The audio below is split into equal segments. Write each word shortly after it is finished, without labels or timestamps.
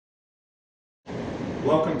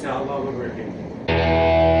Welcome to Outlaw Woodworking.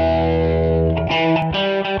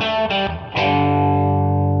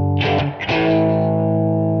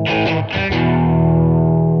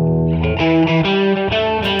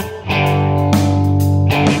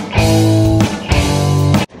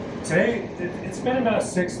 Today, it's been about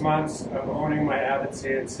 6 months of owning my Avid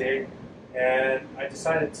CNC, and I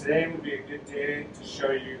decided today would be a good day to show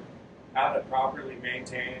you how to properly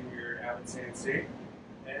maintain your Avid CNC.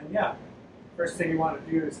 And yeah, first thing you want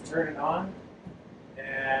to do is turn it on,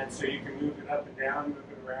 and so you can move it up and down, move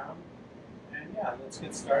it around. And yeah, let's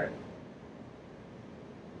get started.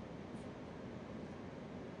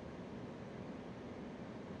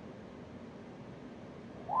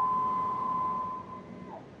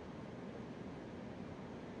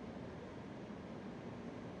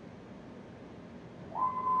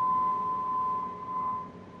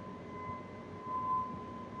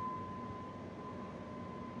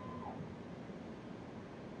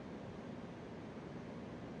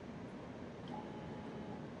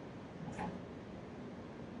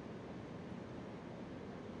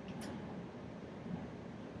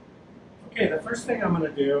 Okay, the first thing I'm going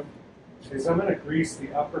to do is I'm going to grease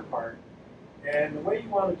the upper part. And the way you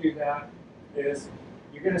want to do that is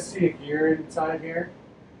you're going to see a gear inside here.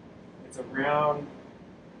 It's a round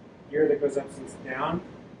gear that goes up and down.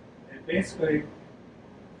 And basically,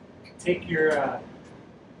 take your I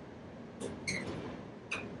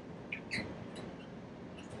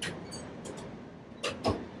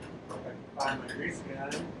can find my grease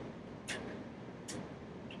gun.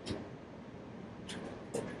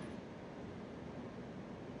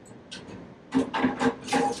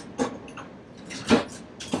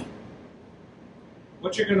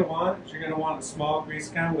 What you're going to want is you're going to want a small grease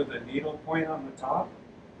gun with a needle point on the top.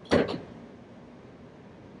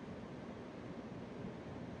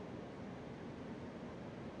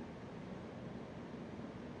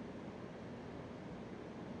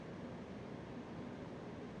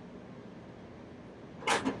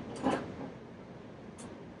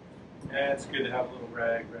 And it's good to have a little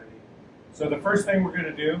rag ready. So the first thing we're going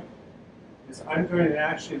to do is I'm going to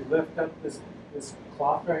actually lift up this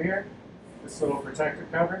cloth right here, this little protector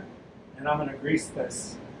cover, and I'm going to grease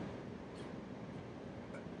this.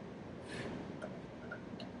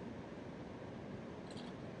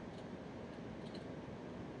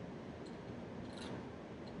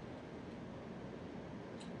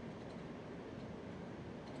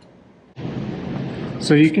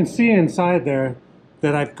 So you can see inside there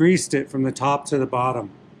that I've greased it from the top to the bottom.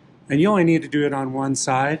 And you only need to do it on one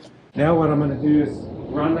side. Now what I'm going to do is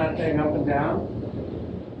run that thing up and down.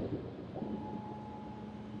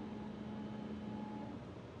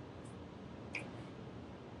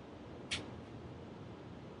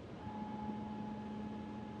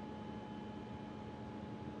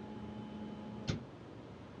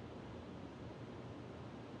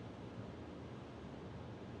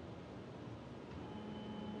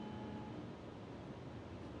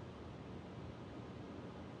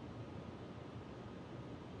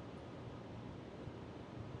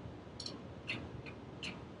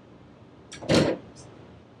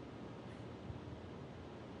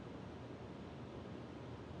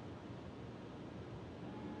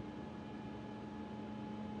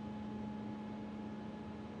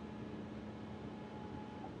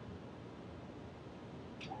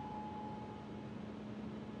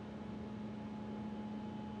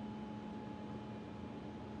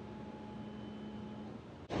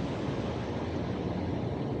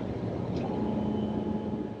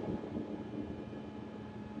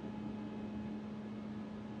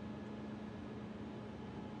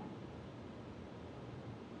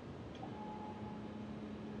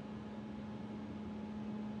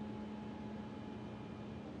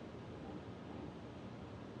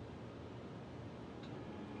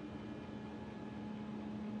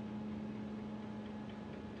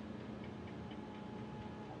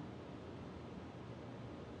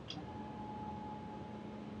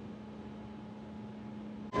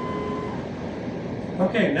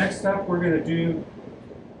 Okay, next up we're going to do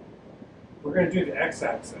the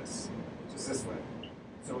x-axis, which is this way.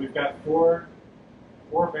 So we've got four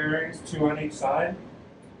bearings, 2 on each side,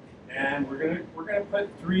 and we're gonna put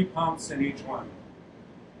 3 pumps in each one.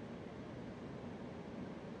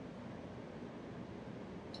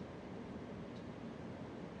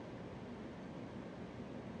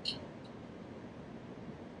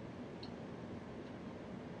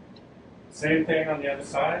 Same thing on the other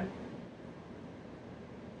side.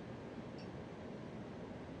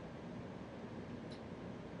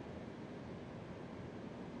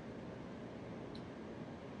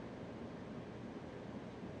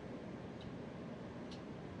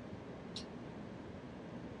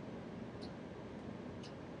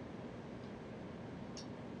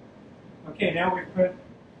 Okay, now we've put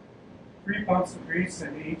 3 pumps of grease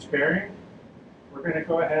in each bearing. We're going to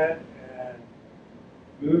go ahead and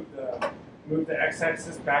move the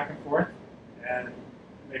x-axis back and forth and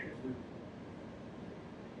make it loop.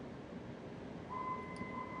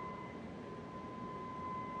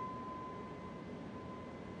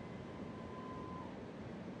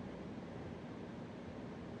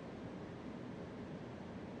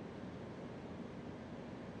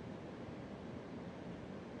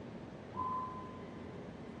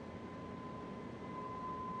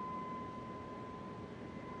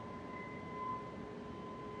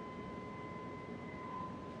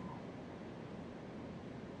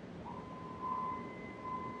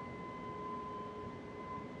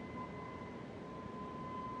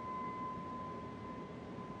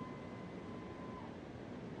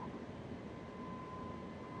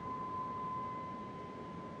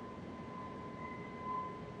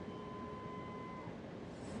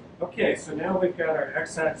 Okay, so now we've got our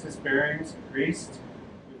x-axis bearings greased.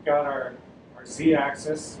 We've got our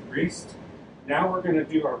z-axis greased. Now we're going to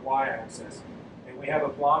do our y-axis. And we have a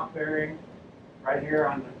block bearing right here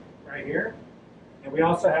and we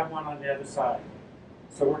also have one on the other side.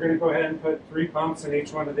 So we're going to go ahead and put 3 pumps in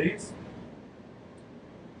each one of these.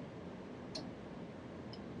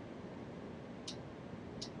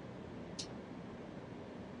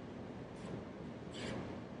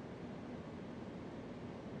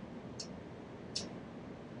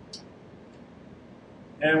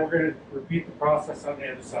 And we're going to repeat the process on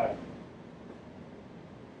the other side.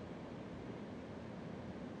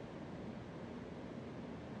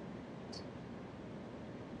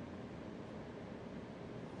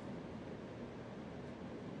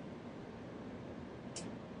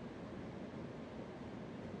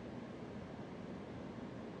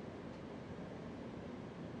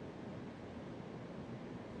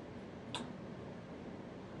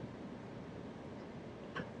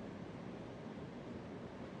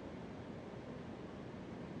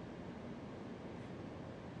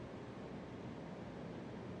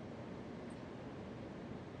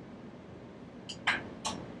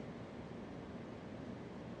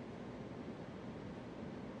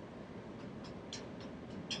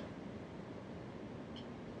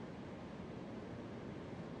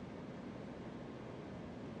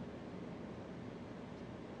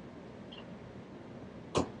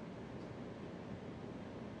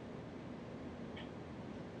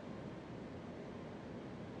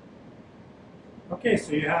 Okay,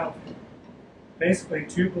 so you have basically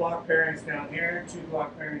 2 block bearings down here, 2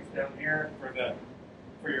 block bearings down here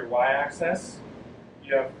for your y-axis.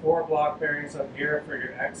 You have 4 block bearings up here for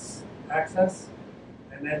your x-axis,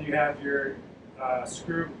 and then you have your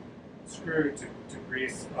screw to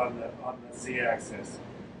grease on the z-axis.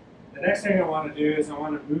 The next thing I want to do is I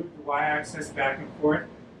want to move the y-axis back and forth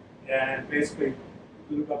and basically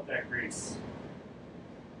lube up that grease.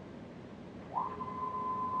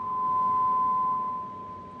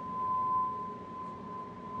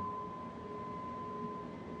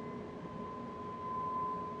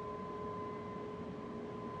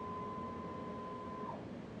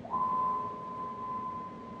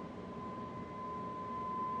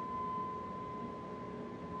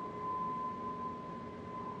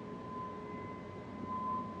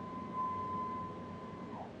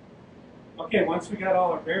 Okay, once we got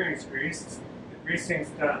all our bearings greased, the greasing's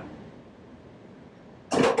done.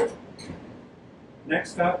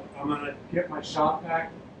 Next up, I'm going to get my shop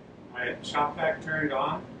vac turned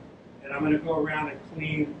on, and I'm going to go around and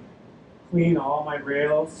clean all my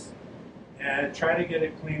rails and try to get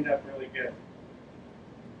it cleaned up really good.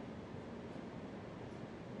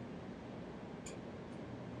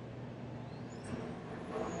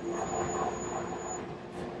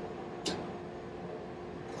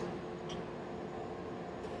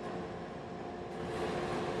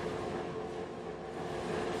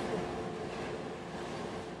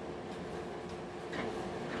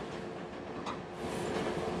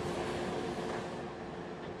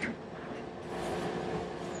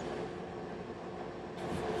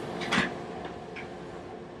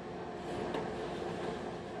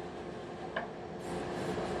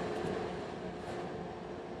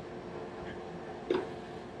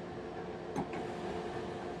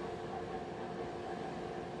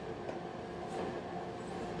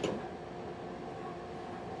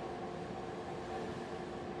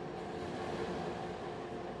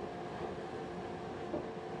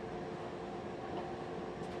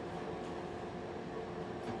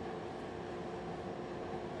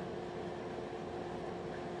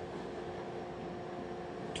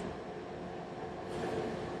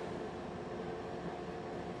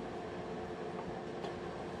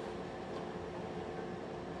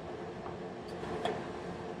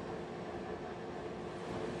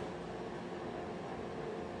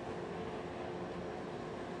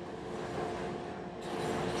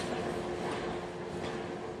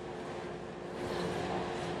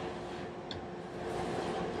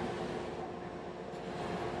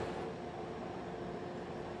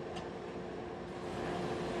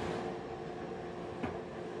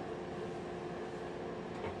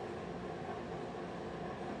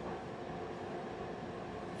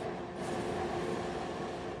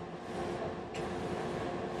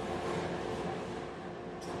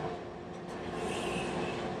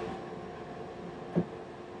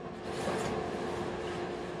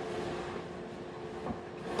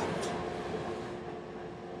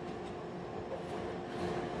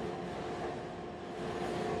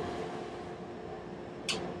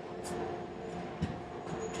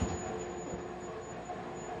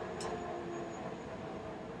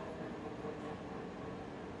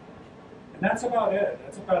 And that's about it.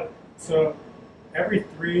 That's about it. So every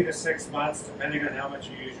 3 to 6 months, depending on how much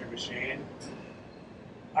you use your machine.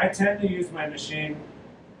 I tend to use my machine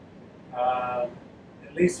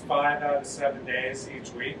at least 5 out of 7 days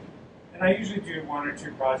each week. And I usually do 1 or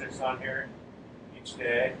 2 projects on here each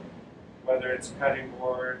day, whether it's cutting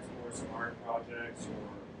boards or some art projects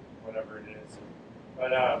or whatever it is.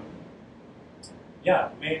 But yeah,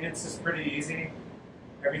 maintenance is pretty easy.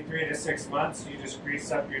 Every 3 to 6 months, you just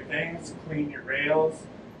grease up your things, clean your rails,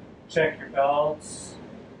 check your belts,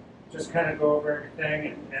 just kind of go over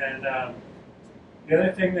everything. And the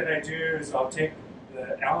other thing that I do is I'll take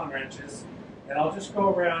the Allen wrenches and I'll just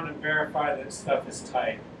go around and verify that stuff is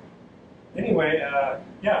tight. Anyway,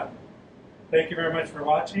 yeah, thank you very much for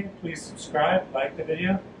watching. Please subscribe, like the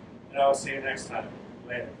video, and I will see you next time.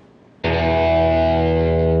 Later.